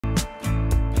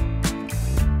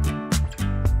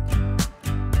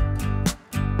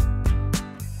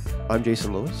I'm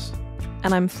Jason Lewis.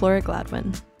 And I'm Flora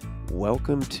Gladwin.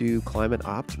 Welcome to Climate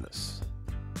Optimists.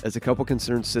 As a couple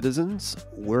concerned citizens,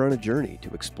 we're on a journey to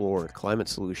explore climate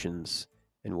solutions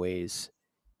and ways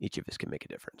each of us can make a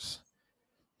difference.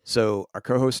 So our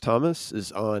co-host Thomas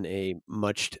is on a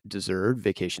much-deserved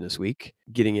vacation this week,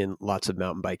 getting in lots of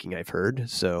mountain biking, I've heard,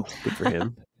 so good for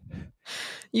him.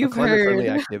 You've a climate-friendly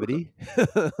heard. activity.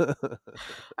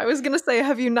 I was going to say,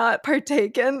 have you not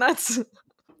partaken?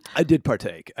 I did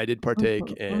partake,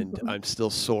 and I'm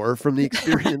still sore from the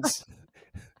experience.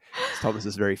 Thomas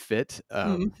is very fit,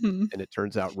 and it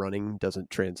turns out running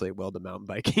doesn't translate well to mountain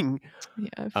biking.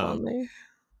 Yeah, if only.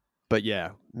 But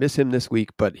yeah, miss him this week,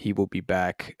 but he will be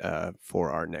back for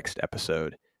our next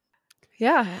episode.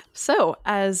 Yeah. So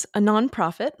as a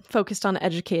nonprofit focused on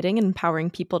educating and empowering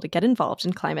people to get involved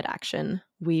in climate action,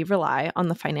 we rely on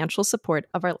the financial support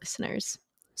of our listeners.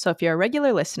 So if you're a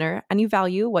regular listener and you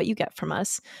value what you get from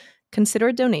us, consider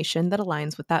a donation that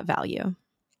aligns with that value.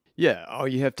 Yeah, all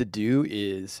you have to do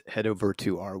is head over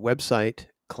to our website,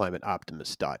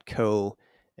 climateoptimist.co,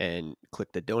 and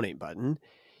click the donate button.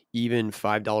 Even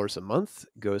 $5 a month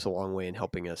goes a long way in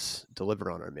helping us deliver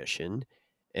on our mission.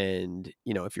 And,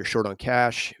 if you're short on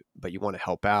cash, but you want to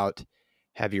help out,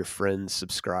 have your friends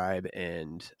subscribe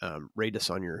and rate us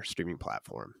on your streaming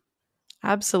platform.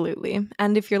 Absolutely.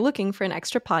 And if you're looking for an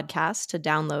extra podcast to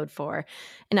download for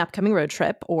an upcoming road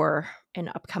trip or an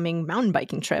upcoming mountain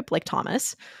biking trip like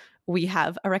Thomas, we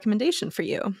have a recommendation for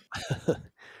you.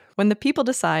 When the People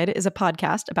Decide is a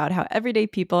podcast about how everyday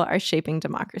people are shaping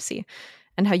democracy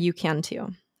and how you can too.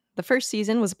 The first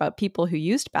season was about people who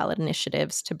used ballot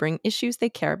initiatives to bring issues they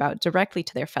care about directly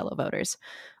to their fellow voters,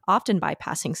 often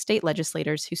bypassing state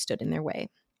legislators who stood in their way.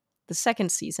 The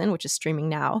second season, which is streaming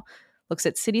now, looks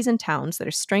at cities and towns that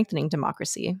are strengthening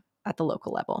democracy at the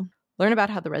local level. Learn about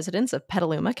how the residents of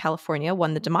Petaluma, California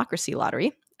won the Democracy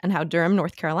Lottery and how Durham,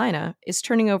 North Carolina is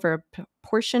turning over a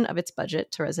portion of its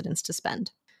budget to residents to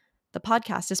spend. The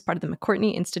podcast is part of the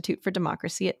McCourtney Institute for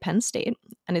Democracy at Penn State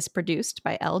and is produced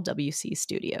by LWC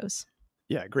Studios.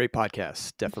 Yeah, great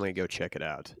podcast. Definitely go check it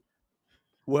out.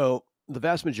 Well, the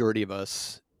vast majority of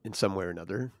us, in some way or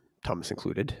another, Thomas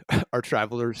included, are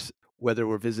travelers, whether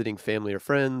we're visiting family or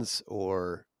friends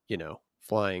or,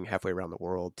 flying halfway around the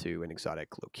world to an exotic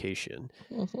location.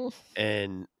 Mm-hmm.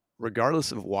 And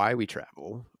regardless of why we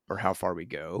travel or how far we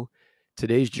go,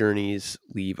 today's journeys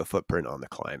leave a footprint on the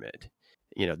climate.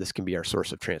 This can be our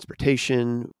source of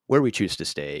transportation, where we choose to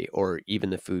stay, or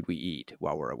even the food we eat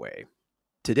while we're away.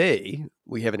 Today,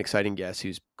 we have an exciting guest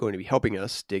who's going to be helping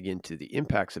us dig into the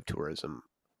impacts of tourism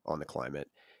on the climate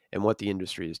and what the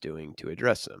industry is doing to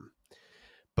address them.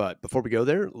 But before we go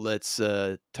there, let's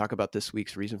talk about this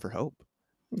week's Reason for Hope.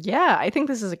 Yeah, I think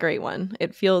this is a great one.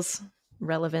 It feels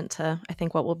relevant to, I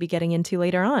think, what we'll be getting into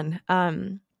later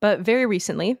on. But very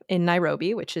recently, in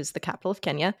Nairobi, which is the capital of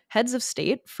Kenya, heads of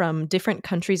state from different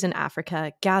countries in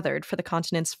Africa gathered for the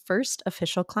continent's first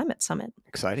official climate summit.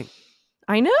 Exciting.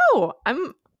 I know.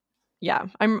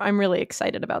 I'm really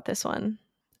excited about this one.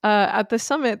 At the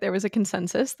summit, there was a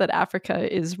consensus that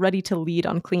Africa is ready to lead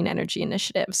on clean energy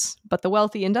initiatives, but the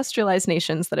wealthy industrialized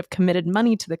nations that have committed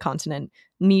money to the continent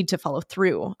need to follow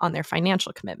through on their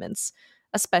financial commitments,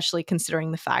 especially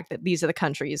considering the fact that these are the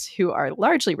countries who are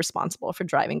largely responsible for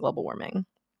driving global warming.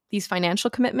 These financial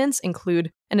commitments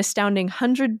include an astounding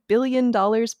 $100 billion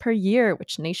per year,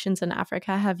 which nations in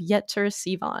Africa have yet to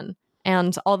receive on.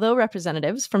 And although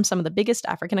representatives from some of the biggest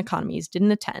African economies didn't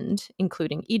attend,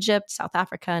 including Egypt, South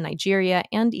Africa, Nigeria,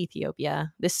 and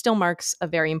Ethiopia, this still marks a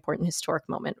very important historic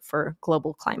moment for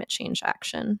global climate change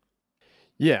action.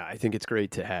 Yeah, I think it's great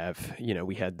to have,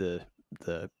 we had the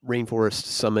Rainforest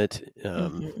Summit, I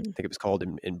think it was called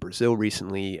in Brazil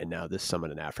recently, and now this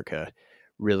summit in Africa,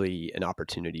 really an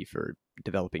opportunity for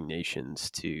developing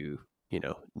nations to,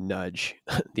 nudge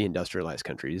the industrialized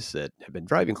countries that have been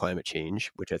driving climate change,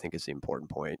 which I think is the important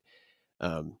point,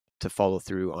 to follow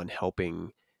through on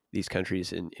helping these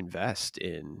countries invest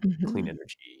in clean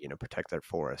energy, protect their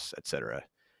forests, et cetera.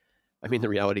 I mean, the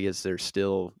reality is there's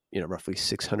still, roughly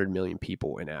 600 million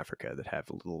people in Africa that have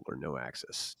little or no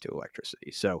access to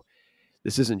electricity. So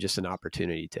this isn't just an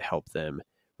opportunity to help them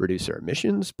reduce their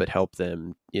emissions, but help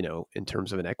them, in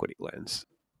terms of an equity lens.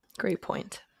 Great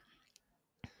point.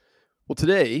 Well,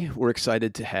 today we're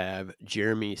excited to have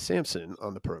Jeremy Sampson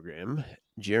on the program.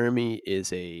 Jeremy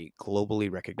is a globally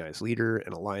recognized leader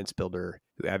and alliance builder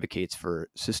who advocates for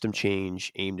system change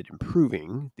aimed at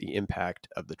improving the impact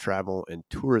of the travel and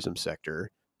tourism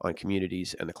sector on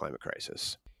communities and the climate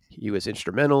crisis. He was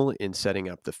instrumental in setting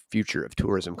up the Future of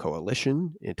Tourism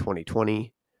Coalition in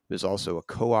 2020. He was also a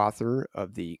co-author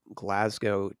of the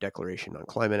Glasgow Declaration on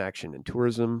Climate Action and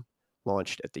Tourism,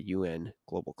 launched at the UN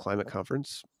Global Climate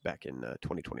Conference back in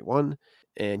 2021.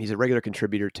 And he's a regular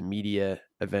contributor to media,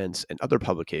 events, and other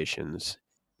publications.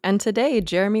 And today,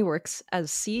 Jeremy works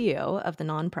as CEO of the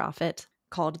nonprofit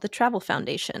called the Travel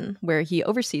Foundation, where he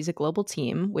oversees a global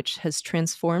team which has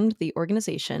transformed the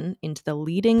organization into the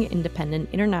leading independent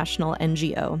international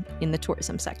NGO in the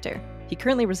tourism sector. He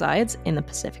currently resides in the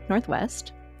Pacific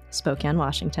Northwest, Spokane,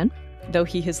 Washington, though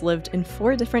he has lived in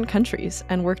 4 different countries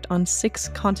and worked on 6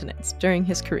 continents during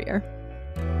his career.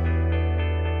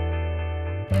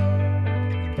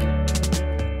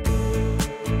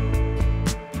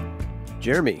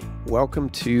 Jeremy, welcome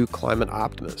to Climate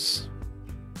Optimists.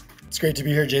 It's great to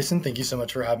be here, Jason. Thank you so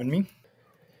much for having me.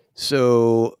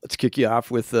 So let's kick you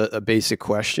off with a basic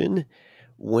question.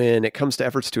 When it comes to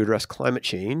efforts to address climate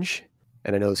change,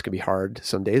 and I know this can be hard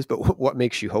some days, but what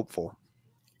makes you hopeful?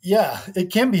 Yeah,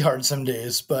 it can be hard some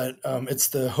days, but it's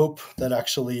the hope that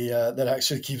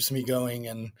actually keeps me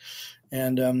going.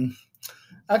 And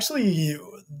actually,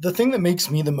 the thing that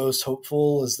makes me the most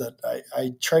hopeful is that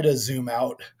I try to zoom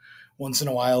out once in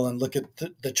a while and look at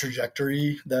the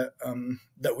trajectory that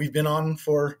we've been on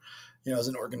for, as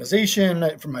an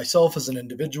organization, for myself as an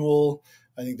individual.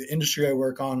 I think the industry I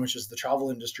work on, which is the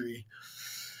travel industry,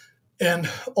 and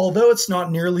although it's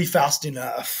not nearly fast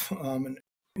enough, and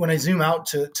when I zoom out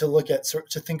to look at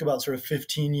to think about sort of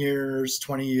 15 years,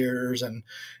 20 years, and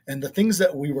the things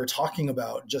that we were talking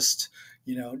about just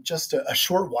a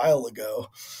short while ago,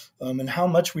 and how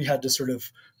much we had to sort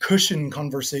of cushion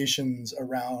conversations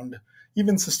around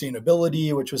even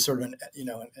sustainability, which was sort of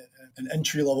an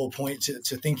entry level point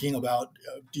to thinking about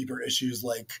deeper issues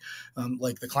like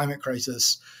the climate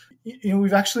crisis.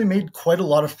 We've actually made quite a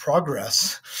lot of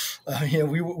progress.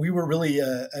 We were really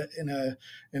in a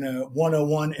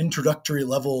 101 introductory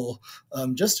level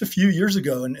just a few years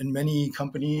ago, and many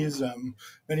companies,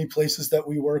 many places that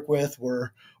we work with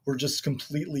were just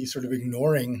completely sort of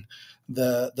ignoring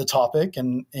the topic,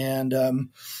 and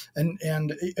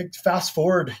fast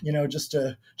forward, just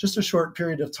a short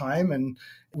period of time, and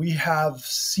we have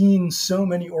seen so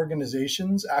many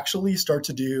organizations actually start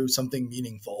to do something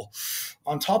meaningful.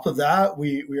 On top of that,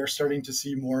 we are starting to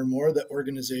see more and more that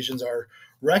organizations are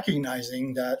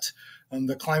recognizing that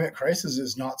the climate crisis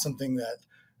is not something that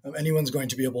anyone's going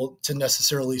to be able to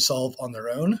necessarily solve on their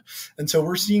own. And so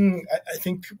we're seeing, I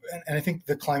think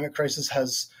the climate crisis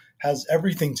has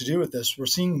everything to do with this. We're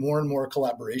seeing more and more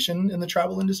collaboration in the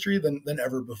travel industry than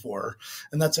ever before.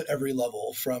 And that's at every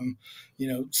level, from,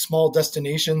 small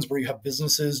destinations where you have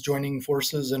businesses joining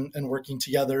forces and working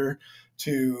together,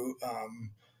 to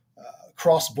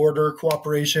cross-border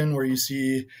cooperation, where you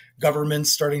see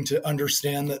governments starting to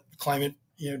understand that climate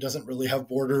doesn't really have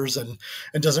borders and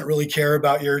doesn't really care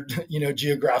about your,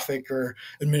 geographic or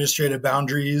administrative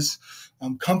boundaries.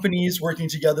 Companies working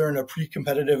together in a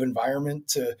pre-competitive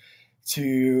environment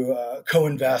to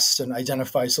co-invest and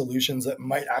identify solutions that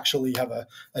might actually have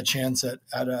a chance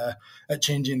at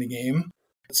changing the game.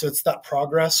 So it's that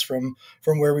progress from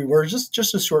where we were just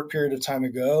a short period of time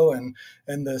ago,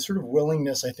 and the sort of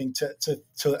willingness, I think,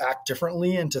 to act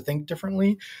differently and to think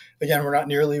differently. Again, we're not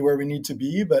nearly where we need to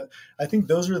be, but I think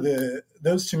those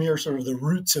to me are sort of the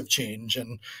roots of change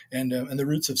and the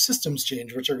roots of systems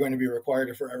change, which are going to be required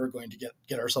if we're ever going to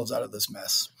get ourselves out of this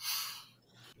mess.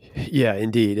 Yeah,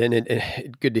 indeed, and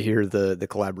it good to hear the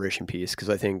collaboration piece, because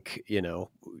I think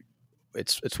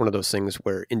it's one of those things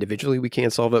where individually we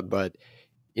can't solve it, but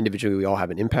individually we all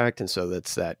have an impact, and so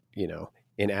that's that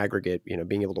in aggregate,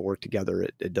 being able to work together,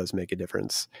 it does make a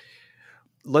difference.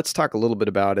 Let's talk a little bit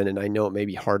about it, and I know it may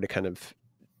be hard to kind of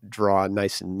draw a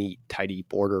nice and neat, tidy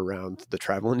border around the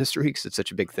travel industry because it's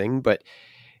such a big thing, but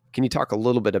can you talk a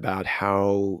little bit about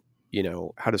how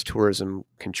does tourism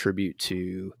contribute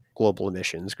to global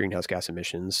emissions, greenhouse gas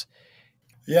emissions?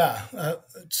 Yeah,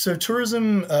 so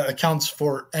tourism accounts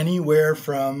for anywhere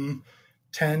from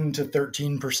 10 to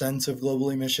 13% of global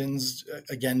emissions,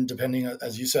 again, depending,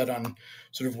 as you said, on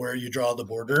sort of where you draw the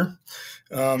border.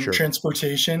 Sure.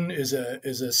 Transportation is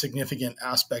a significant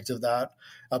aspect of that.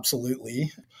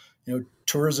 Absolutely.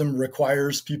 Tourism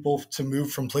requires people to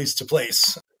move from place to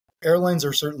place. Airlines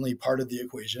are certainly part of the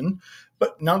equation,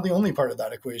 but not the only part of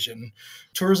that equation.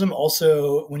 Tourism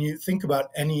also, when you think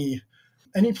about any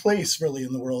place really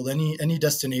in the world, any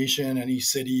destination, any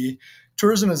city,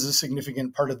 tourism is a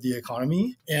significant part of the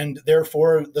economy, and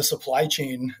therefore the supply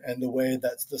chain and the way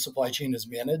that the supply chain is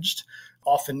managed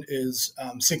often is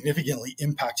significantly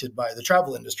impacted by the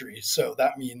travel industry. So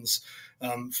that means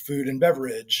food and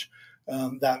beverage.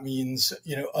 That means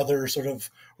other sort of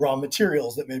raw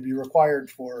materials that may be required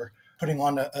for putting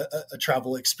on a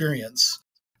travel experience.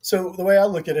 So the way I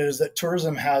look at it is that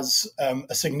tourism has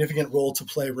a significant role to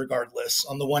play regardless.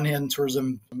 On the one hand,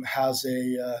 tourism has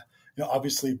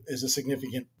obviously is a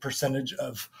significant percentage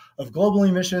of global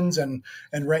emissions. And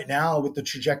right now, with the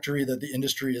trajectory that the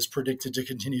industry is predicted to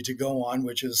continue to go on,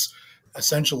 which is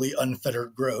essentially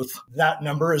unfettered growth, that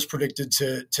number is predicted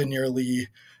to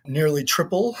nearly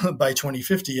triple by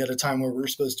 2050 at a time where we're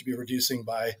supposed to be reducing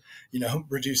by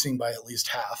at least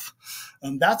half.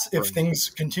 That's if things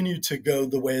continue to go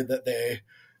the way that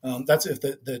that's if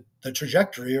the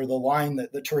trajectory or the line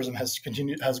that the tourism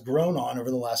has grown on over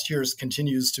the last years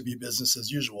continues to be business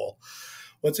as usual.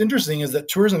 What's interesting is that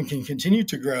tourism can continue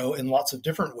to grow in lots of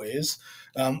different ways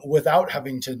without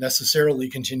having to necessarily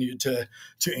continue to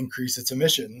increase its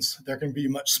emissions. There can be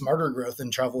much smarter growth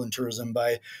in travel and tourism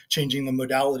by changing the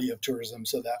modality of tourism.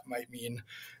 So that might mean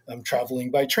traveling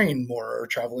by train more or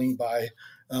traveling by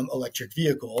electric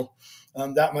vehicle.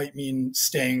 That might mean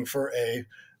staying for a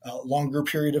longer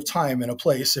period of time in a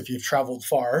place if you've traveled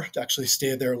far, to actually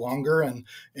stay there longer and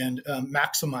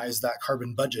maximize that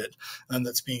carbon budget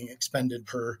that's being expended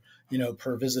per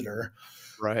visitor.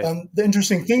 Right. The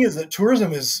interesting thing is that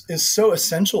tourism is so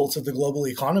essential to the global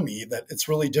economy that it's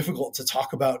really difficult to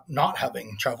talk about not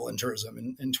having travel and tourism.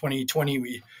 In 2020,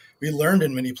 we learned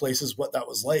in many places what that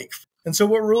was like. And so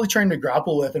what we're really trying to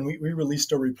grapple with, and we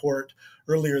released a report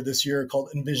earlier this year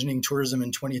called Envisioning Tourism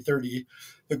in 2030.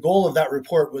 The goal of that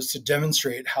report was to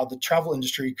demonstrate how the travel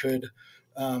industry could,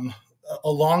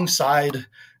 alongside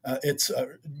its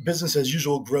business as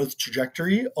usual growth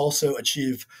trajectory, also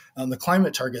achieve the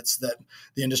climate targets that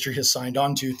the industry has signed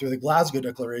on to through the Glasgow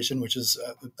Declaration, which is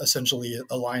essentially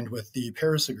aligned with the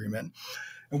Paris Agreement.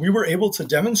 And we were able to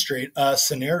demonstrate a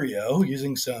scenario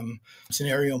using some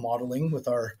scenario modeling with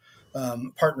our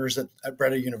partners at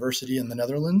Breda University in the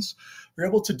Netherlands. We were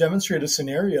able to demonstrate a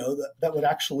scenario that would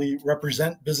actually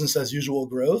represent business as usual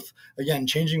growth. Again,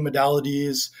 changing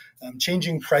modalities,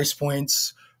 changing price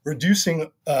points,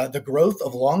 reducing the growth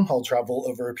of long-haul travel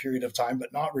over a period of time,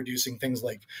 but not reducing things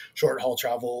like short-haul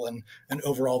travel and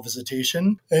overall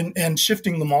visitation, and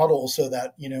shifting the model so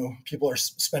that people are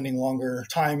spending longer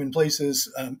time in places,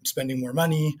 spending more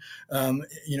money,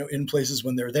 in places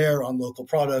when they're there on local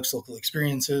products, local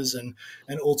experiences, and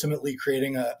ultimately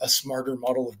creating a smarter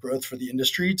model of growth for the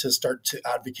industry to start to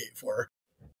advocate for.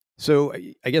 So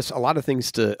I guess a lot of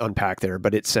things to unpack there,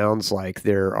 but it sounds like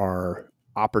there are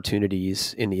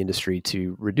opportunities in the industry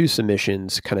to reduce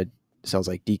emissions, kind of sounds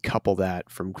like decouple that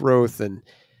from growth. And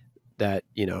that,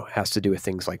 has to do with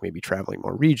things like maybe traveling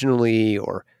more regionally,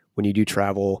 or when you do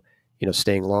travel,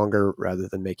 staying longer rather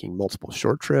than making multiple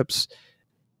short trips.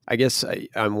 I guess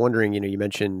I'm wondering, you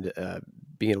mentioned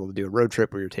being able to do a road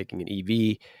trip where you're taking an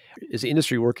EV. Is the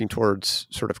industry working towards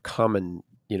sort of common,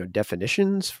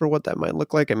 definitions for what that might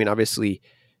look like? I mean, obviously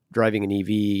driving an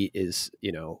EV is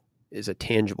a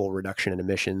tangible reduction in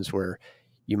emissions, where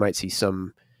you might see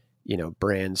some,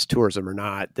 brands, tourism or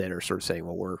not, that are sort of saying,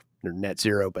 well, they're net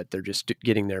zero, but they're just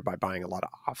getting there by buying a lot of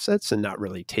offsets and not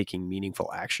really taking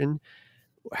meaningful action.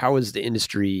 How is the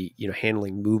industry,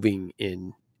 handling moving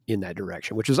in that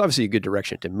direction, which is obviously a good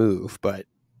direction to move, but,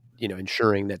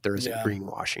 ensuring that there isn't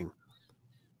greenwashing?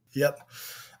 Yep.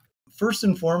 First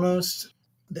and foremost,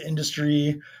 the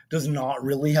industry does not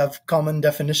really have common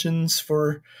definitions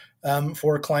for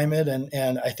climate,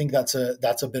 and I think that's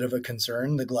a bit of a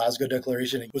concern. The Glasgow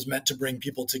Declaration was meant to bring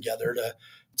people together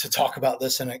to talk about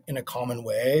this in a common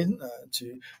way,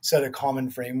 to set a common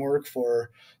framework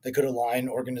that could align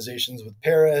organizations with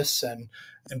Paris and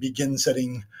begin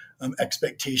setting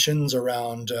expectations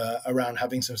around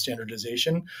having some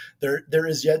standardization. There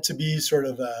is yet to be sort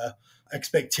of a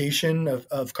expectation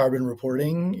of carbon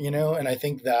reporting, and I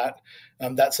think that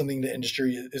that's something the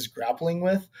industry is grappling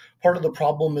with. Part of the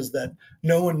problem is that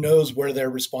no one knows where their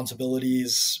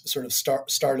responsibilities sort of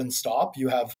start and stop. You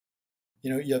have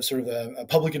sort of a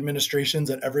public administrations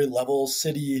at every level,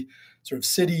 city,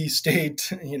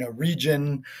 state,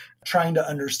 region, trying to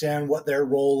understand what their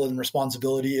role and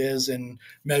responsibility is in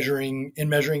measuring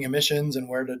emissions and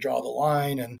where to draw the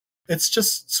line. And it's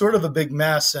just sort of a big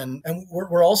mess. And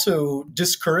we're also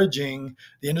discouraging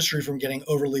the industry from getting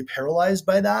overly paralyzed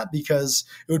by that, because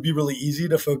it would be really easy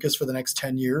to focus for the next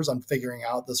 10 years on figuring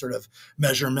out the sort of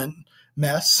measurement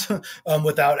mess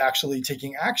without actually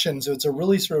taking action. So it's a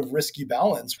really sort of risky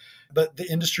balance. But the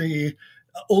industry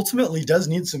ultimately does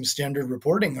need some standard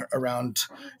reporting around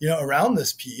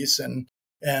this piece. And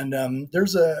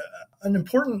there's an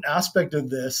important aspect of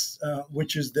this,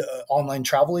 which is the online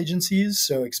travel agencies.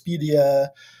 So Expedia,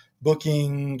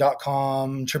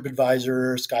 Booking.com,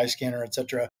 TripAdvisor, Skyscanner, et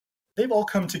cetera. They've all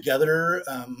come together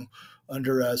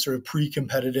under a sort of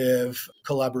pre-competitive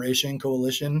collaboration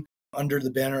coalition under the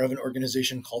banner of an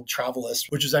organization called Travelist,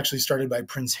 which was actually started by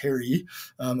Prince Harry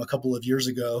a couple of years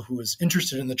ago, who was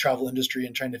interested in the travel industry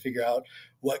and trying to figure out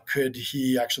what could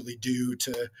he actually do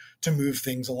to move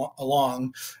things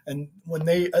along. And when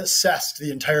they assessed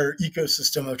the entire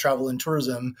ecosystem of travel and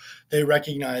tourism, they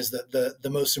recognized that the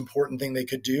most important thing they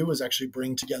could do was actually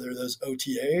bring together those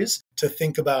OTAs to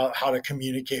think about how to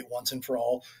communicate once and for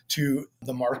all to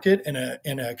the market in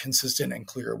a consistent and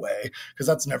clear way, because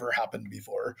that's never happened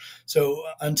before. So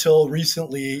until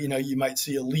recently, you might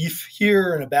see a leaf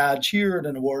here and a badge here and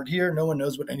an award here. No one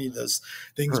knows what any of those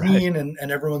things mean,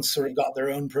 and everyone's sort of got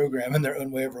their own program and their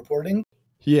own way of reporting.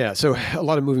 Yeah, so a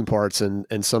lot of moving parts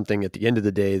and something at the end of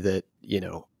the day that,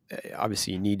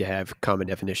 obviously you need to have common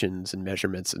definitions and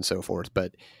measurements and so forth,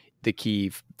 but the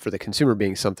key for the consumer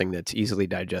being something that's easily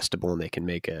digestible and they can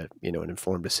make an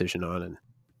informed decision on. And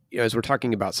as we're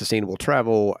talking about sustainable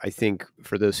travel, I think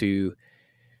for those who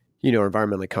are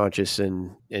environmentally conscious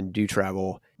and do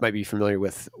travel, might be familiar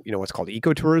with what's called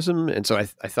ecotourism. And so I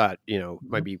thought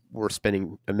might be worth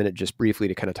spending a minute just briefly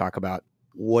to kind of talk about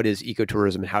what is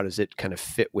ecotourism and how does it kind of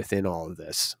fit within all of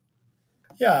this.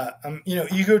 Yeah,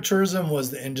 ecotourism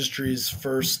was the industry's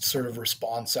first sort of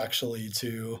response, actually,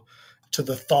 to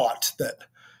the thought that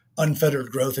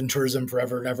unfettered growth in tourism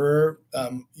forever and ever,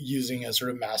 using a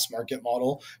sort of mass market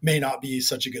model, may not be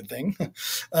such a good thing.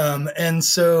 And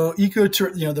so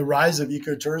the rise of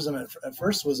ecotourism at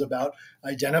first was about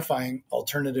identifying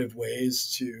alternative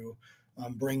ways to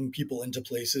bring people into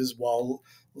places while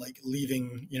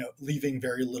leaving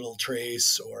very little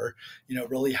trace, or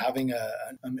really having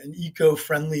an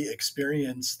eco-friendly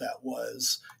experience that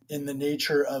was in the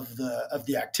nature of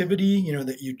the activity,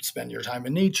 that you'd spend your time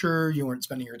in nature. You weren't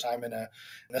spending your time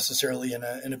necessarily in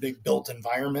a big built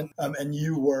environment, and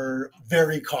you were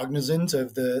very cognizant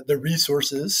of the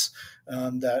resources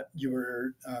that you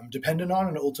were dependent on,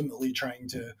 and ultimately trying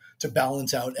to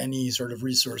balance out any sort of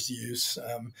resource use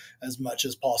as much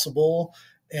as possible.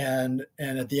 And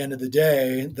at the end of the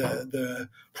day, the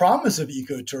promise of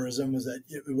ecotourism was that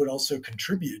it would also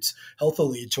contribute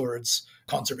healthily towards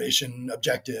conservation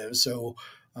objectives. So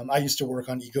I used to work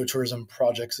on ecotourism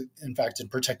projects, in fact, in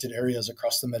protected areas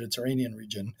across the Mediterranean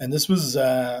region. And this was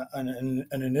an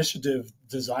initiative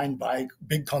designed by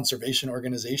big conservation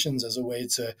organizations as a way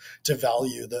to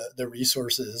value the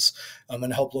resources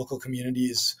and help local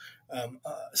communities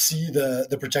see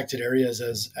the protected areas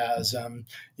as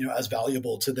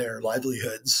valuable to their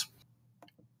livelihoods.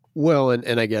 Well,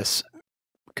 and I guess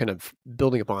kind of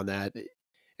building upon that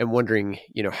and wondering,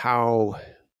 how's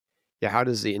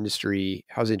the industry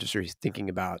thinking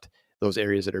about those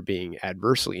areas that are being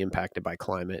adversely impacted by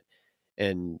climate,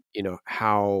 and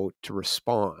how to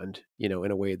respond,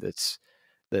 in a way that's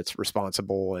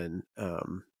responsible and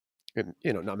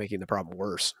not making the problem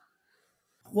worse.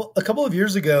 Well, a couple of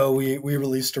years ago, we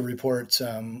released a report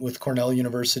with Cornell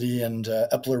University and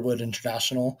Eplerwood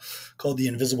International called "The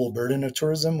Invisible Burden of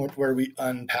Tourism," where we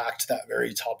unpacked that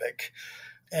very topic.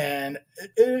 And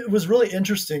it was really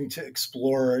interesting to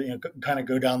explore, kind of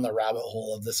go down the rabbit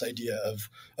hole of this idea of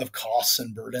costs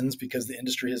and burdens, because the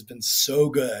industry has been so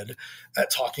good at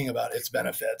talking about its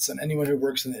benefits. And anyone who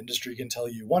works in the industry can tell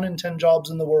you 1 in 10 jobs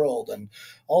in the world, and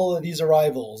all of these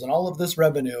arrivals, and all of this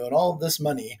revenue, and all of this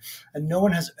money. And no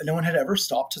one had ever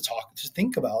stopped to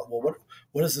think about, well,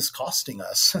 what is this costing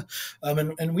us?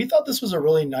 And we thought this was a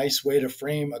really nice way to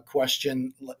frame a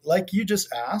question like you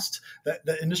just asked, that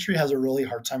the industry has a really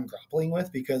hard time grappling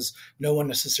with, because no one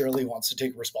necessarily wants to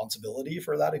take responsibility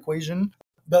for that equation.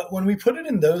 But when we put it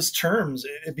in those terms,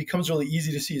 it becomes really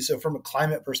easy to see. So from a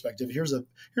climate perspective, here's a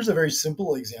very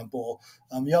simple example.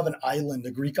 You have an island,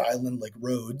 a Greek island like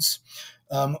Rhodes,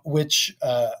 which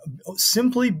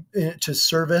simply to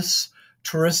service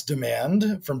tourist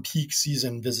demand from peak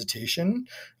season visitation,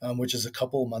 which is a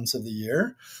couple months of the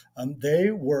year, they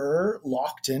were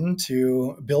locked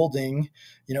into building,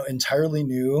 entirely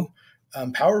new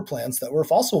power plants that were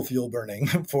fossil fuel burning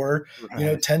for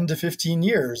 10 to 15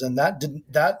 years, and that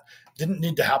didn't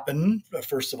need to happen.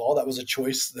 First of all, that was a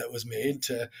choice that was made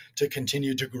to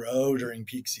continue to grow during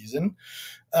peak season.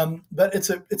 But it's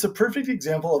a perfect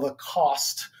example of a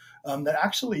cost that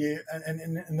actually,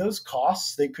 and those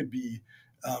costs, they could be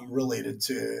related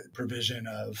to provision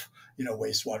of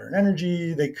wastewater and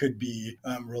energy. They could be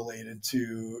related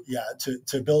to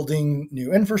building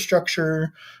new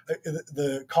infrastructure.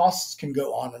 The costs can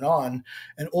go on,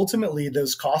 and ultimately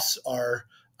those costs are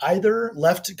either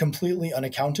left completely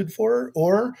unaccounted for,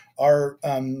 or are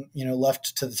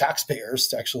left to the taxpayers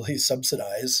to actually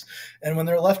subsidize. And when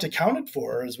they're left accounted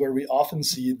for is where we often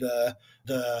see the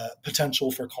the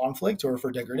potential for conflict or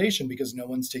for degradation, because no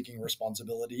one's taking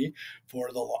responsibility for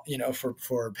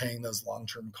for paying those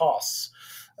long-term costs.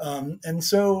 And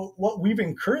so what we've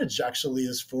encouraged actually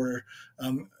is for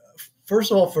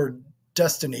first of all, for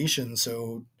destinations.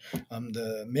 So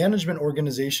the management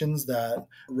organizations that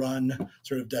run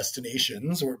sort of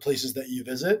destinations or places that you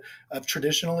visit have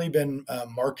traditionally been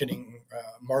marketing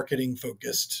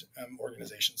focused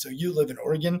organizations. So you live in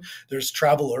Oregon. There's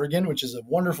Travel Oregon, which is a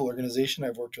wonderful organization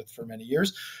I've worked with for many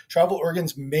years. Travel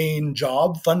Oregon's main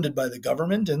job, funded by the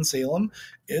government in Salem,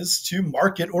 is to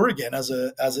market Oregon as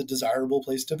a desirable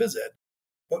place to visit.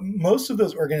 But most of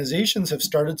those organizations have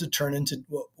started to turn into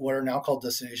what are now called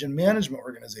destination management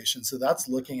organizations. So that's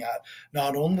looking at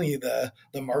not only the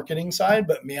marketing side,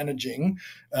 but managing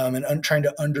and trying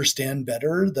to understand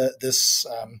better this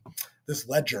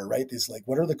ledger, right? These, like,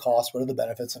 what are the costs, what are the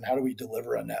benefits, and how do we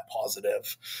deliver a net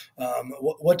positive?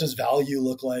 What does value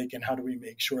look like, and how do we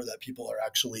make sure that people are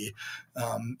actually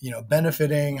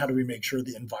benefiting? How do we make sure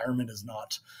the environment is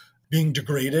not being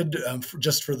degraded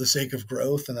just for the sake of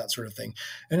growth and that sort of thing?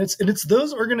 And it's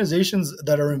those organizations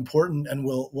that are important and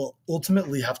will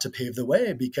ultimately have to pave the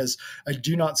way, because I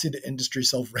do not see the industry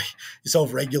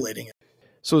self-regulating it.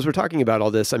 So as we're talking about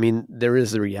all this, I mean, there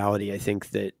is the reality, I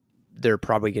think, that there are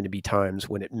probably going to be times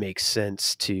when it makes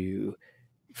sense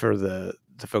for the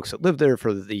folks that live there,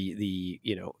 for the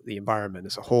environment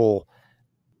as a whole,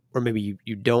 or maybe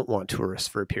you don't want tourists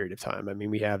for a period of time. I mean,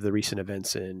 we have the recent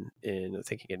events in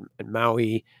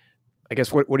Maui. I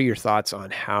guess what are your thoughts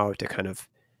on how to kind of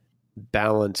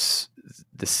balance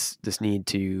this need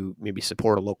to maybe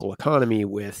support a local economy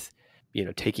with,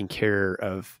 taking care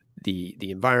of the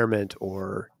environment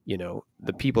or,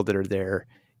 the people that are there,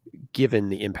 given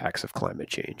the impacts of climate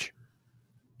change?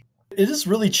 It is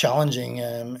really challenging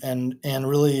and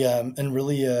really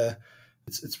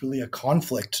it's really a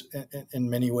conflict in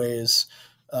many ways.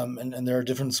 And there are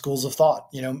different schools of thought.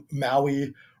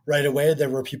 Maui, right away, there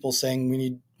were people saying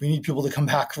we need people to come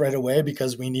back right away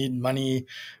because we need money.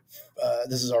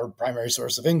 This is our primary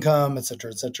source of income, et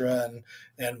cetera, et cetera.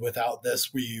 And without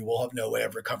this, we will have no way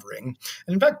of recovering.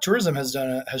 And in fact, tourism has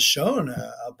shown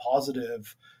a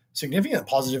significant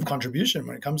positive contribution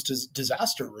when it comes to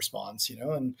disaster response,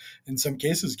 and in some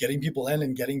cases, getting people in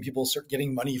and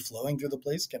getting money flowing through the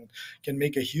place can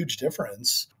make a huge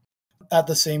difference. At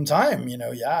the same time,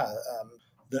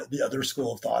 the other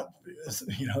school of thought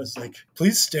is like,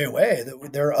 please stay away.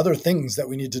 There are other things that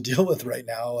we need to deal with right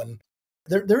now, and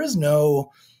there is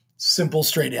no simple,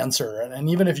 straight answer. And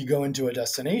even if you go into a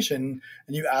destination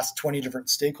and you ask 20 different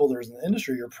stakeholders in the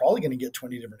industry, you're probably going to get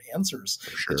 20 different answers.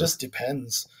 Sure. It just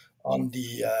depends on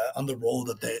the role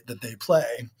that they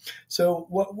play. So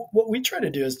what we try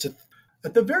to do is to,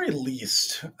 at the very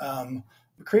least,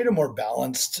 create a more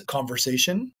balanced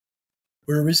conversation.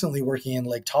 We were recently working in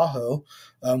Lake Tahoe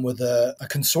with a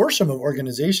consortium of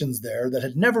organizations there that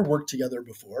had never worked together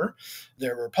before.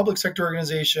 There were public sector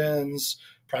organizations,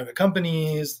 private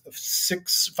companies,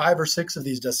 5 or 6 of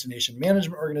these destination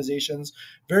management organizations,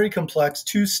 very complex,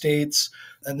 2 states,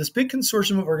 and this big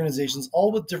consortium of organizations,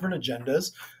 all with different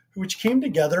agendas, which came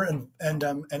together and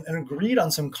agreed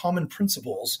on some common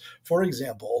principles. For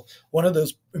example, one of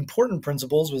those important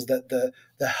principles was that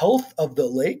the health of the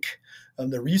lake,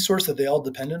 the resource that they all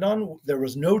depended on, there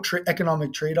was no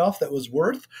economic trade-off that was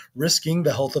worth risking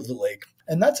the health of the lake.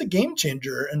 And that's a game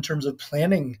changer in terms of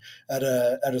planning at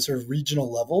a sort of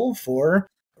regional level for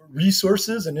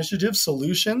resources, initiatives,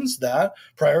 solutions that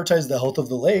prioritize the health of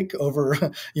the lake over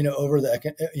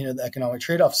the economic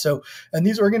trade-off. So, and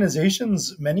these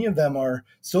organizations, many of them are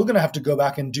still going to have to go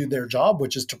back and do their job,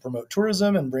 which is to promote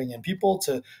tourism and bring in people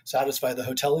to satisfy the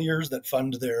hoteliers that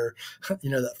fund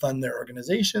their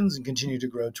organizations and continue to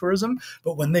grow tourism.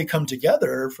 But when they come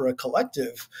together for a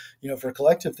collective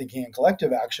thinking and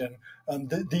collective action,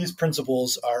 these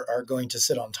principles are going to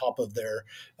sit on top of their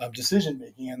decision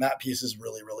making, and that piece is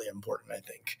really, really important, I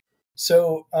think.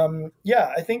 So,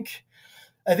 I think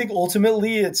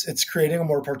ultimately it's creating a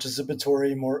more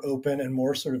participatory, more open, and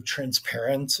more sort of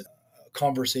transparent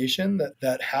conversation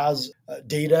that has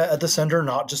data at the center,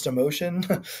 not just emotion,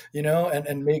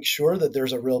 and make sure that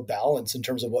there's a real balance in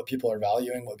terms of what people are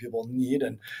valuing, what people need,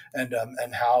 and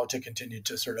how to continue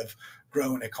to sort of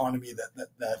grow an economy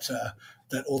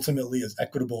that ultimately is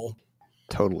equitable.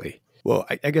 Totally. Well,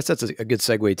 I guess that's a good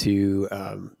segue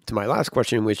to my last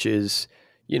question, which is,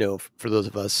 for those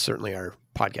of us, certainly our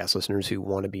podcast listeners, who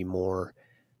want to be more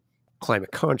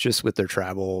climate conscious with their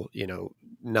travel,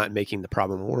 not making the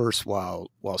problem worse while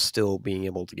still being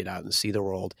able to get out and see the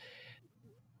world.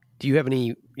 Do you have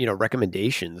any,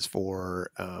 recommendations for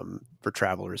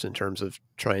travelers in terms of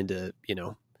trying to,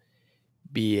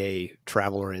 be a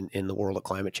traveler in the world of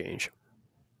climate change.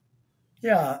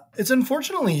 Yeah, it's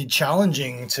unfortunately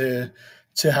challenging to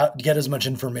get as much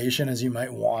information as you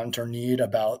might want or need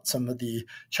about some of the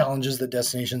challenges that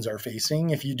destinations are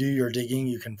facing. If you do your digging,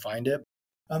 you can find it.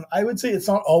 I would say it's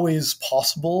not always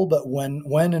possible, but when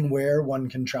and where one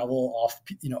can travel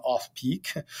off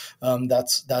peak,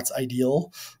 that's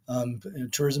ideal.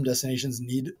 Tourism destinations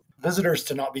need visitors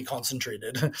to not be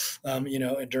concentrated,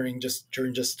 during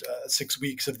just 6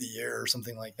 weeks of the year or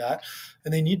something like that,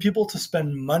 and they need people to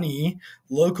spend money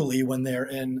locally when they're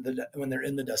in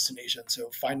the destination. So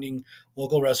finding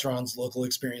local restaurants, local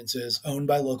experiences owned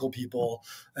by local people,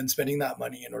 and spending that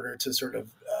money in order to sort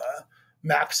of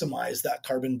maximize that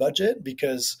carbon budget,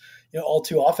 because all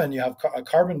too often you have a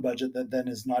carbon budget that then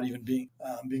is not even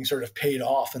being sort of paid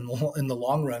off in the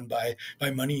long run by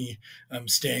money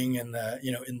staying in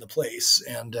the place,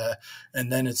 and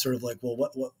then it's sort of like,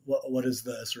 well, what is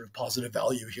the sort of positive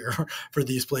value here for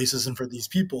these places and for these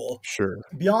people? Sure.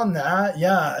 Beyond that,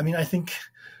 yeah, I mean, I think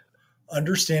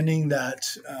understanding that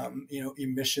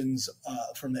emissions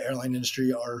from the airline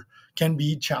industry can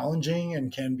be challenging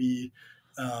and can be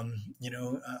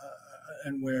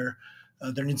and where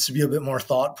there needs to be a bit more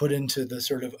thought put into the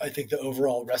sort of, I think, the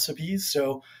overall recipes.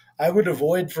 So I would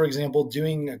avoid, for example,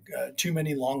 doing too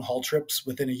many long haul trips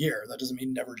within a year. That doesn't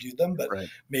mean never do them, but Right.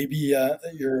 maybe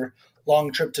your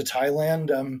long trip to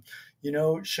Thailand,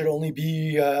 should only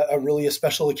be a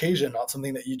special occasion, not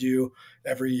something that you do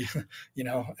every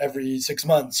 6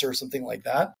 months or something like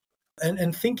that.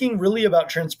 And thinking really about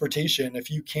transportation,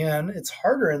 if you can, it's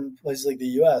harder in places like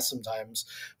the US sometimes,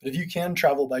 but if you can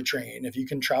travel by train, if you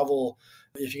can travel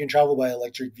by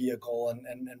electric vehicle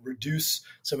and reduce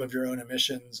some of your own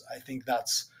emissions, I think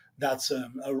that's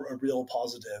a real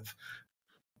positive.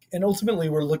 And ultimately,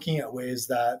 we're looking at ways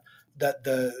that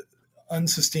the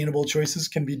unsustainable choices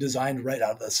can be designed right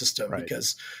out of the system, Right.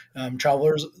 because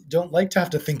travelers don't like to have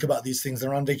to think about these things.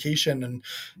 They're on vacation, and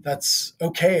that's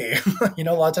okay. A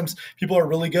lot of times people are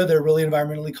really good. They're really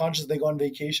environmentally conscious. They go on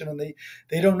vacation and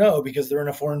they don't know because they're in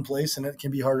a foreign place and it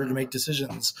can be harder to make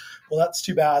decisions. Well, that's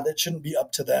too bad. That shouldn't be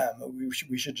up to them.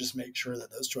 We should just make sure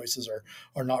that those choices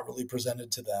are not really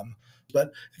presented to them.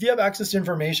 But if you have access to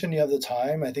information, you have the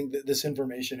time, I think that this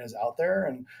information is out there,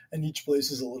 and each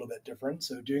place is a little bit different.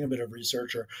 So doing a bit of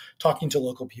research or talking to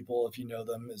local people, if you know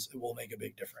them, it will make a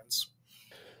big difference.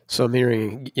 So I'm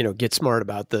hearing, get smart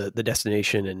about the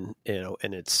destination and,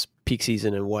 and its peak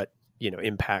season and what,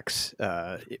 impacts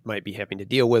it might be having to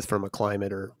deal with from a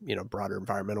climate or, broader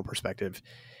environmental perspective.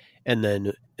 And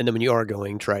then when you are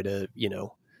going, try to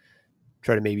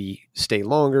maybe stay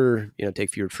longer,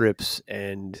 take fewer trips,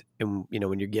 and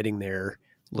when you're getting there,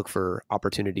 look for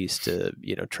opportunities to,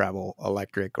 travel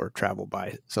electric or travel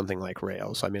by something like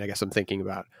rail. So, I mean, I guess I'm thinking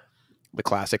about the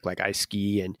classic, like I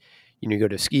ski, and, you go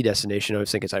to a ski destination. I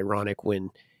always think it's ironic when,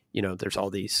 there's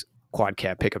all these quad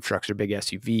cab pickup trucks or big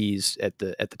SUVs at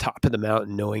the top of the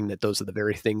mountain, knowing that those are the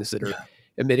very things that are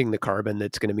emitting the carbon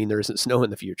that's going to mean there isn't snow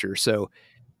in the future. So,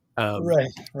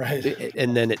 Right.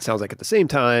 And then it sounds like at the same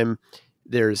time,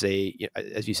 there's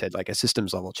as you said, like a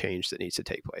systems level change that needs to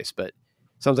take place. But it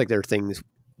sounds like there are things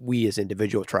we as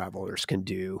individual travelers can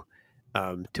do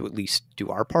to at least do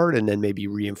our part, and then maybe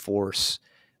reinforce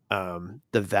the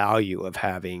value of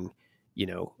having,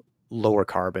 lower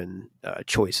carbon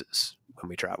choices when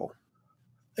we travel.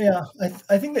 Yeah,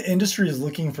 I think the industry is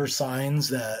looking for signs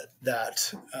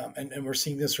that and we're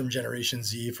seeing this from Generation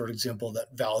Z, for example,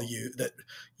 that value that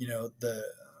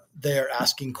they're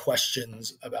asking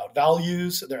questions about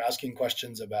values, they're asking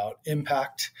questions about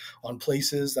impact on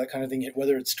places, that kind of thing,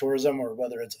 whether it's tourism or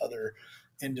whether it's other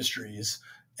industries.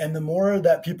 And the more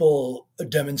that people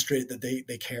demonstrate that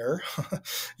they care,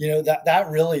 that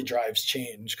really drives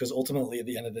change, because ultimately at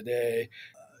the end of the day,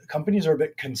 companies are a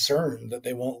bit concerned that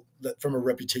that from a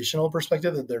reputational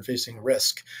perspective, that they're facing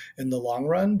risk in the long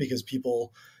run, because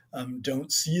people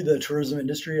don't see the tourism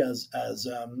industry as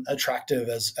attractive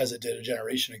as it did a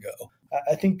generation ago.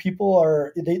 I think people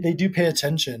they do pay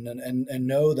attention and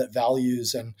know that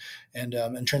values and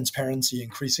transparency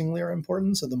increasingly are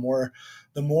important. So the more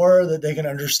that they can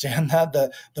understand that,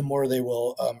 the more they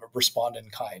will respond in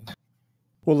kind.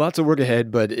 Well, lots of work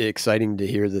ahead, but exciting to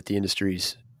hear that the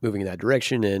industry's moving in that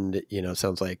direction. And, it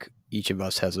sounds like each of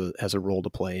us has a role to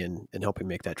play in helping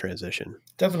make that transition.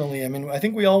 Definitely. I mean, I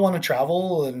think we all want to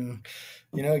travel, and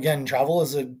again, travel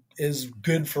is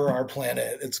good for our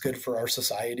planet. It's good for our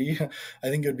society. I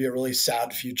think it would be a really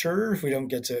sad future if we don't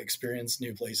get to experience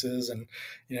new places and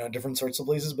different sorts of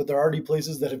places. But there are already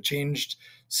places that have changed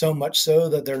so much so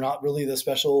that they're not really the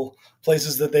special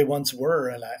places that they once were.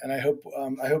 And I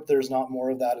hope there's not more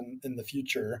of that in the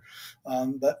future.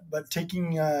 But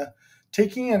taking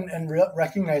and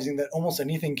recognizing that almost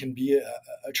anything can be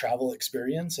a travel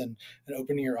experience, and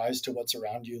opening your eyes to what's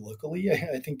around you locally,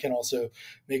 I think can also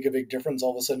make a big difference.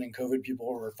 All of a sudden in COVID,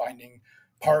 people were finding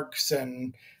parks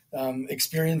and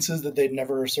experiences that they'd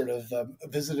never sort of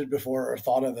visited before or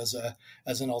thought of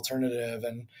as an alternative.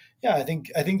 And yeah, I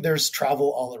think there's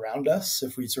travel all around us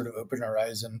if we sort of open our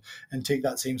eyes and take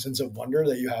that same sense of wonder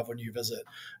that you have when you visit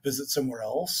somewhere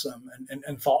else,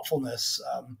 and thoughtfulness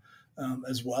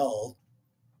as well.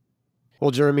 Well,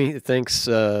 Jeremy, thanks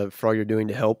for all you're doing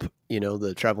to help,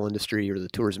 the travel industry or the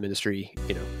tourism industry,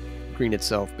 green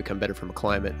itself, become better from a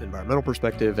climate and environmental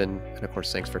perspective. And of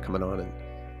course, thanks for coming on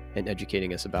and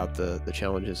educating us about the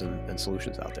challenges and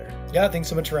solutions out there. Yeah, thanks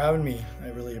so much for having me. I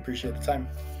really appreciate the time.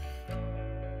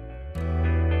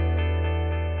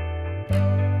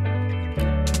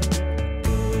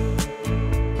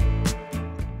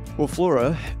 Well,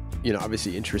 Flora,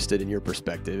 obviously interested in your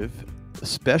perspective,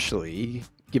 especially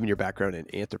given your background in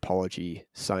anthropology,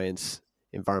 science,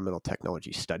 environmental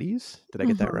technology studies. Did I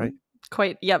get that right?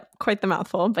 Quite the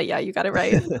mouthful, but yeah, you got it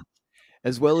right.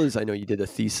 As well as I know you did a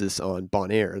thesis on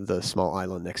Bonaire, the small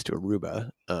island next to Aruba,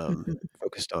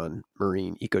 focused on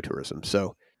marine ecotourism.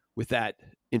 So with that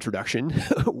introduction,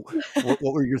 what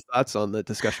were your thoughts on the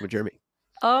discussion with Jeremy?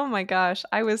 Oh my gosh,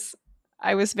 I was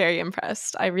very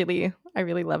impressed. I really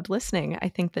loved listening. I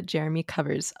think that Jeremy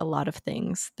covers a lot of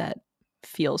things that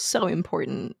feel so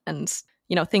important, and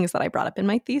things that I brought up in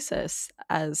my thesis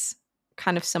as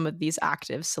kind of some of these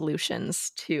active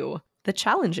solutions to the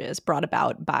challenges brought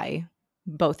about by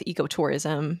both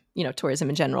ecotourism, tourism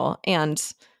in general,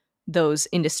 and those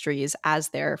industries as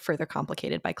they're further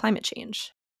complicated by climate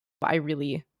change. I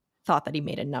really thought that he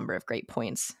made a number of great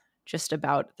points just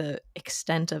about the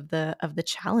extent of the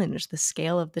challenge, the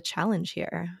scale of the challenge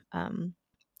here.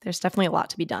 There's definitely a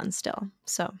lot to be done still.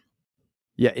 So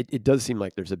yeah, it does seem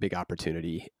like there's a big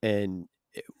opportunity. And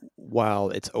while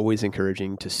it's always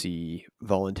encouraging to see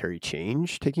voluntary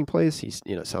change taking place,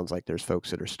 it sounds like there's folks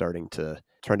that are trying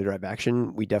to drive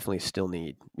action. We definitely still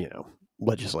need,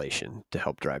 legislation to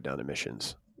help drive down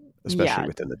emissions, especially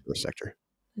within the tourist sector.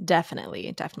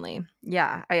 Definitely.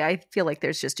 Yeah, I feel like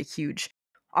there's just a huge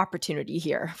opportunity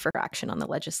here for action on the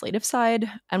legislative side.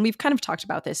 And we've kind of talked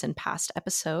about this in past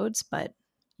episodes, but,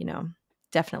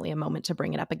 definitely a moment to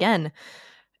bring it up again,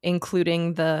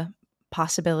 including the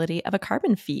possibility of a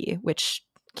carbon fee, which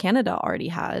Canada already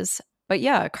has. But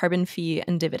yeah, a carbon fee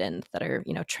and dividend that are,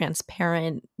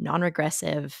 transparent,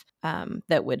 non-regressive,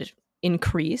 that would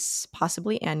increase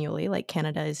possibly annually like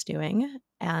Canada is doing,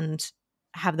 and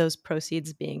have those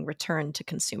proceeds being returned to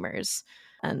consumers.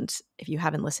 And if you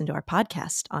haven't listened to our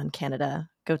podcast on Canada,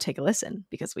 go take a listen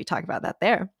because we talk about that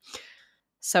there.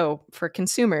 So for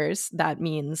consumers, that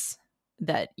means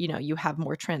that, you have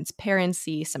more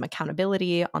transparency, some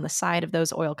accountability on the side of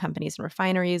those oil companies and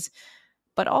refineries,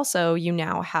 but also you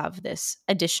now have this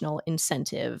additional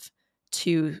incentive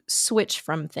to switch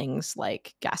from things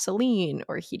like gasoline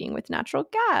or heating with natural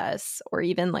gas or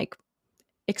even like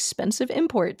expensive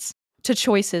imports to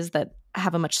choices that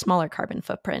have a much smaller carbon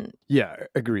footprint. Yeah,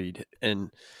 agreed. And,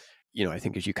 I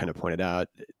think as you kind of pointed out,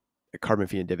 a carbon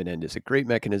fee and dividend is a great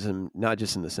mechanism, not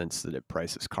just in the sense that it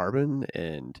prices carbon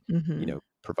and,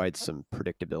 provides some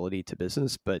predictability to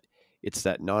business, but it's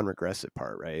that non-regressive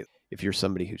part, right? If you're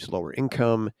somebody who's lower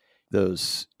income,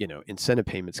 those, incentive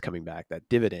payments coming back, that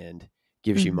dividend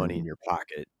gives you money in your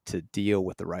pocket to deal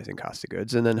with the rising cost of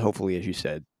goods. And then hopefully, as you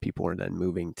said, people are then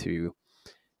moving to,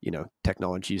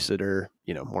 technologies that are,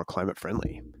 more climate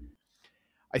friendly.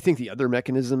 I think the other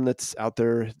mechanism that's out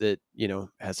there that,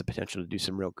 has the potential to do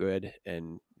some real good,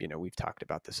 and, we've talked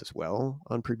about this as well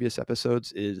on previous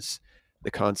episodes, is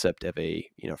the concept of a,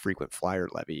 frequent flyer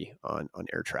levy on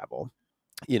air travel.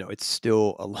 It's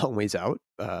still a long ways out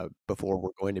before we're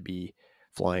going to be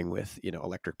flying with,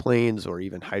 electric planes or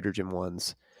even hydrogen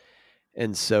ones.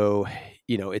 And so,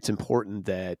 it's important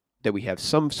that we have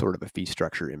some sort of a fee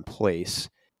structure in place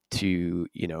to,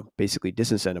 basically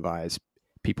disincentivize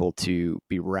people to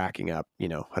be racking up,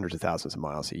 hundreds of thousands of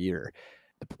miles a year.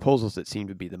 The proposals that seem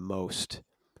to be the most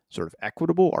sort of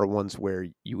equitable are ones where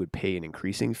you would pay an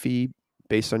increasing fee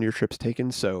based on your trips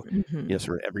taken. So,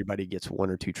 sort of everybody gets one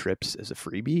or two trips as a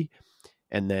freebie.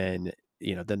 And then,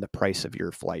 then the price of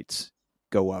your flights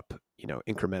go up,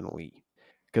 incrementally.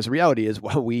 Because the reality is,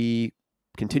 while we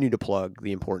continue to plug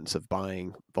the importance of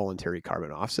buying voluntary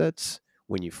carbon offsets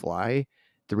when you fly,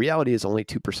 the reality is only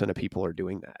 2% of people are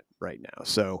doing that right now.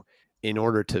 So in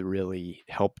order to really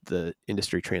help the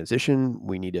industry transition,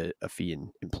 we need a fee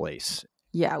in place.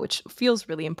 Yeah, which feels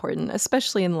really important,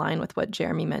 especially in line with what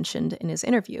Jeremy mentioned in his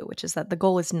interview, which is that the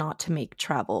goal is not to make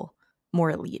travel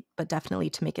more elite, but definitely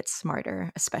to make it smarter,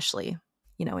 especially,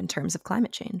 in terms of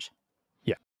climate change.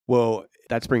 Yeah. Well,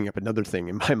 that's bringing up another thing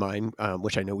in my mind,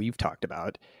 which I know we've talked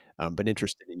about, but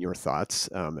interested in your thoughts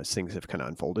as things have kind of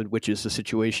unfolded, which is the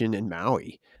situation in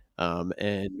Maui,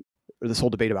 and this whole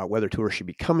debate about whether tourists should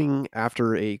be coming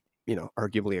after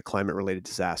arguably a climate-related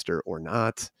disaster or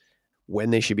not,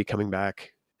 when they should be coming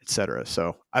back, et cetera.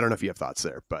 So I don't know if you have thoughts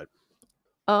there, but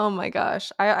Oh my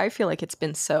gosh. I feel like it's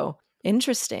been so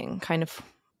interesting kind of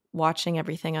watching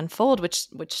everything unfold, which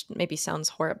maybe sounds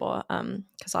horrible,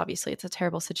 because obviously it's a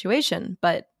terrible situation,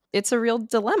 but it's a real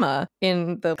dilemma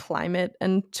in the climate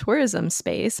and tourism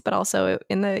space, but also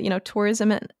in the,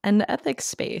 tourism and ethics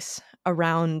space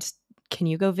around, can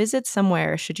you go visit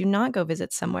somewhere? Should you not go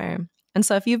visit somewhere? And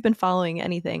so if you've been following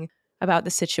anything about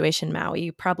the situation in Maui,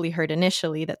 you probably heard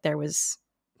initially that there was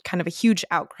kind of a huge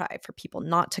outcry for people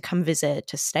not to come visit,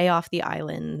 to stay off the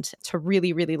island, to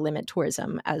really, really limit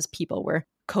tourism as people were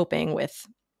coping with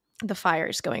the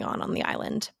fires going on the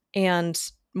island. And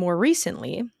more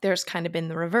recently, there's kind of been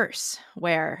the reverse,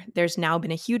 where there's now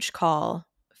been a huge call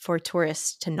for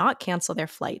tourists to not cancel their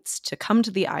flights, to come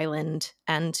to the island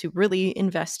and to really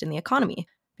invest in the economy.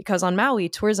 Because on Maui,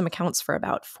 tourism accounts for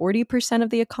about 40%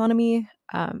 of the economy.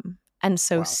 And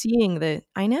so wow. seeing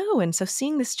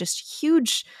this just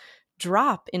huge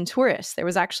drop in tourists, there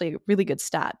was actually a really good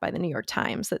stat by the New York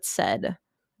Times that said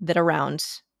that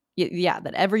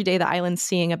that every day the island's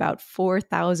seeing about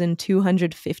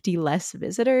 4,250 less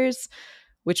visitors,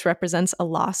 which represents a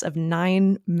loss of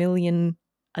 9 million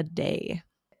a day.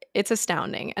 It's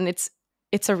astounding, and it's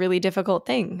a really difficult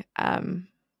thing. And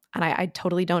I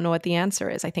totally don't know what the answer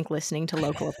is. I think listening to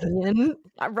local opinion,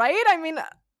 right? I mean,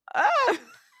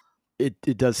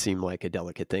 It does seem like a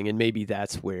delicate thing, and maybe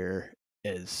that's where,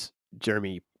 as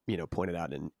Jeremy, pointed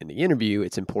out in the interview,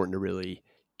 it's important to really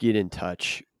get in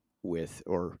touch with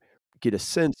or get a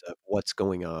sense of what's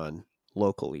going on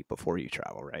locally before you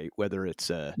travel, right? Whether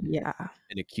it's yeah.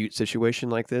 an acute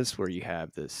situation like this where you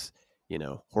have this,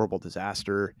 horrible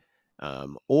disaster,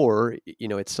 or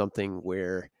it's something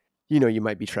where you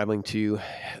might be traveling to,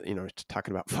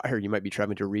 talking about fire, you might be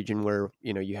traveling to a region where,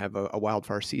 you have a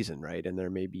wildfire season, right? And there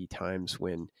may be times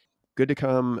when good to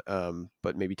come,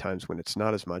 but maybe times when it's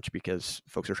not as much because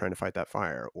folks are trying to fight that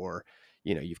fire, or,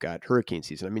 you've got hurricane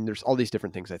season. I mean, there's all these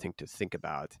different things I think to think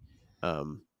about.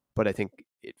 But I think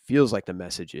it feels like the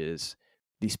message is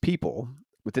these people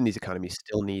within these economies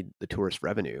still need the tourist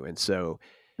revenue. And so,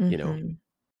 Mm-hmm.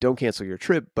 don't cancel your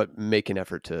trip, but make an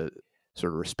effort to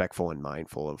sort of respectful and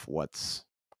mindful of what's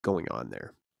going on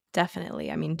there. Definitely.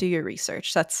 I mean, do your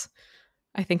research. That's,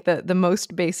 I think, the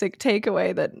most basic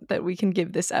takeaway that we can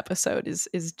give this episode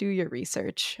is do your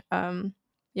research.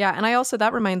 Yeah, and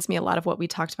that reminds me a lot of what we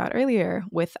talked about earlier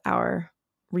with our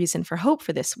reason for hope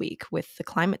for this week with the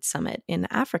climate summit in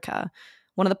Africa.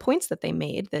 One of the points that they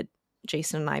made that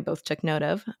Jason and I both took note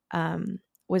of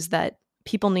was that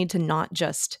people need to not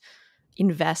just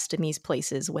invest in these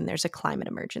places when there's a climate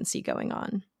emergency going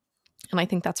on. And I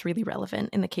think that's really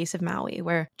relevant in the case of Maui,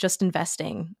 where just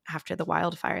investing after the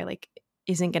wildfire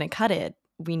isn't going to cut it.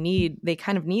 They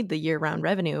kind of need the year-round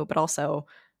revenue, but also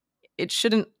it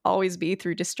shouldn't always be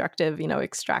through destructive,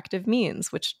 extractive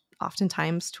means, which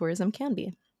oftentimes tourism can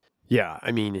be. Yeah,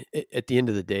 I mean, at the end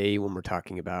of the day, when we're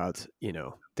talking about,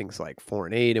 things like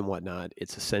foreign aid and whatnot,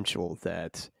 it's essential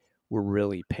that we're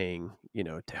really paying,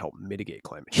 to help mitigate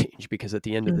climate change, because at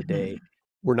the end of the day,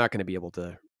 Mm-hmm. we're not going to be able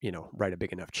to, write a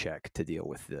big enough check to deal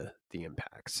with the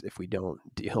impacts if we don't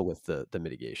deal with the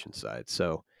mitigation side.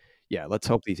 So, yeah, let's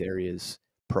hope these areas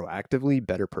proactively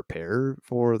better prepare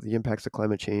for the impacts of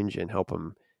climate change and help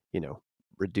them,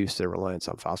 reduce their reliance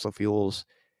on fossil fuels.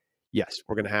 Yes,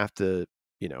 we're going to have to,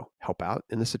 help out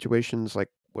in the situations like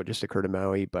what just occurred in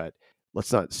Maui, but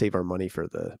let's not save our money for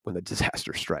when the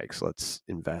disaster strikes. Let's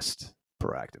invest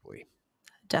proactively.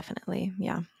 Definitely.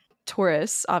 Yeah.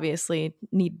 Tourists obviously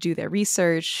need to do their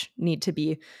research, need to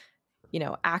be,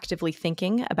 actively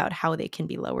thinking about how they can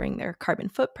be lowering their carbon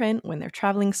footprint when they're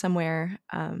traveling somewhere.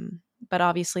 But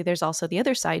obviously, there's also the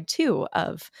other side, too,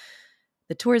 of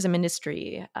the tourism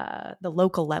industry, the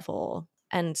local level.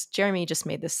 And Jeremy just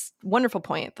made this wonderful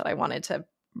point that I wanted to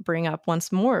bring up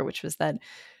once more, which was that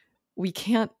we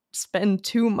can't spend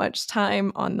too much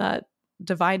time on that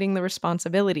dividing the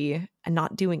responsibility and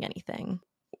not doing anything.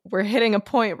 We're hitting a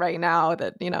point right now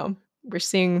that, we're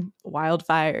seeing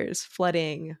wildfires,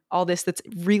 flooding, all this that's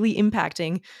really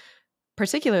impacting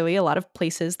particularly a lot of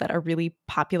places that are really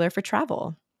popular for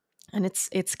travel. And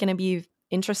it's going to be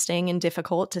interesting and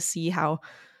difficult to see how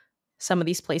some of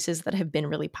these places that have been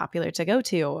really popular to go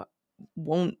to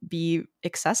won't be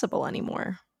accessible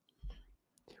anymore.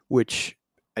 Which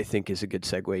I think is a good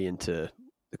segue into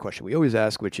the question we always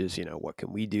ask, which is, what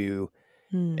can we do?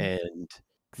 And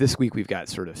this week we've got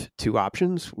sort of two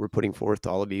options we're putting forth to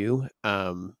all of you.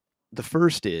 The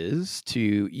first is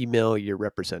to email your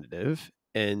representative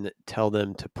and tell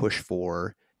them to push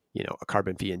for, a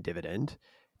carbon fee and dividend.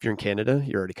 If you're in Canada,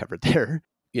 you're already covered there.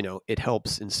 It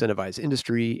helps incentivize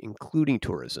industry, including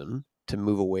tourism, to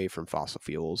move away from fossil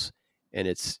fuels. And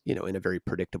it's, in a very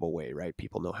predictable way, right?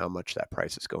 People know how much that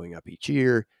price is going up each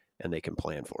year and they can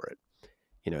plan for it.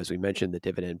 As we mentioned, the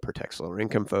dividend protects lower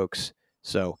income folks.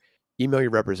 So email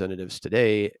your representatives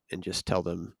today and just tell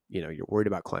them, you're worried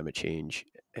about climate change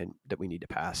and that we need to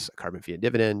pass a carbon fee and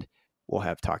dividend. We'll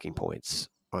have talking points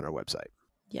on our website.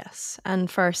 Yes. And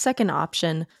for our second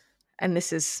option, and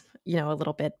this is, a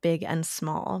little bit big and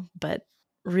small, but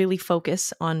really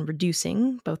focus on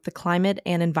reducing both the climate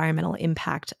and environmental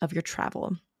impact of your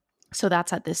travel. So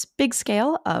that's at this big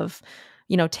scale of,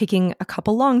 taking a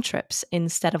couple long trips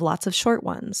instead of lots of short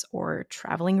ones, or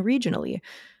traveling regionally,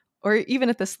 or even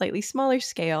at the slightly smaller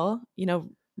scale,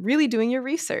 really doing your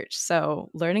research. So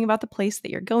learning about the place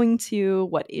that you're going to,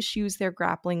 what issues they're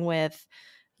grappling with,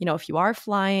 if you are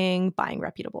flying, buying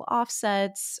reputable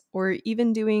offsets, or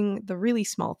even doing the really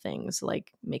small things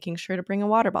like making sure to bring a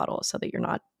water bottle so that you're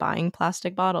not buying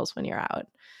plastic bottles when you're out.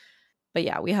 But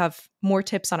yeah, we have more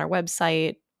tips on our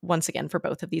website, once again, for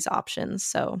both of these options.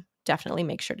 So definitely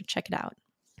make sure to check it out.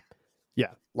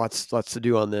 Yeah, lots to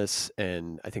do on this.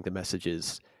 And I think the message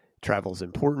is travel is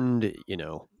important,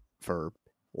 for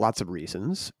lots of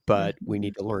reasons, but we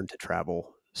need to learn to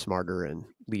travel smarter and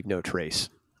leave no trace.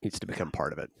 Needs to become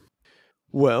part of it.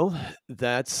 Well,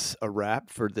 that's a wrap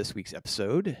for this week's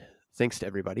episode. Thanks to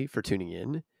everybody for tuning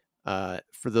in.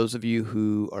 For those of you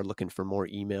who are looking for more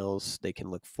emails they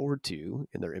can look forward to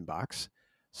in their inbox,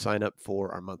 sign up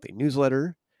for our monthly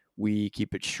newsletter. We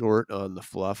keep it short on the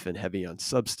fluff and heavy on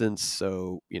substance.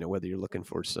 So, whether you're looking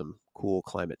for some cool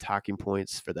climate talking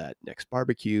points for that next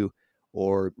barbecue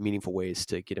or meaningful ways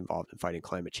to get involved in fighting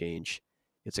climate change,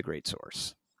 it's a great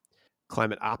source.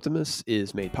 Climate Optimists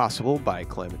is made possible by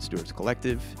Climate Stewards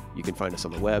Collective. You can find us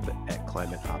on the web at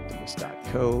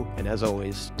climateoptimist.co. And as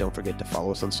always, don't forget to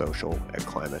follow us on social at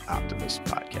Climate Optimist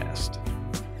Podcast.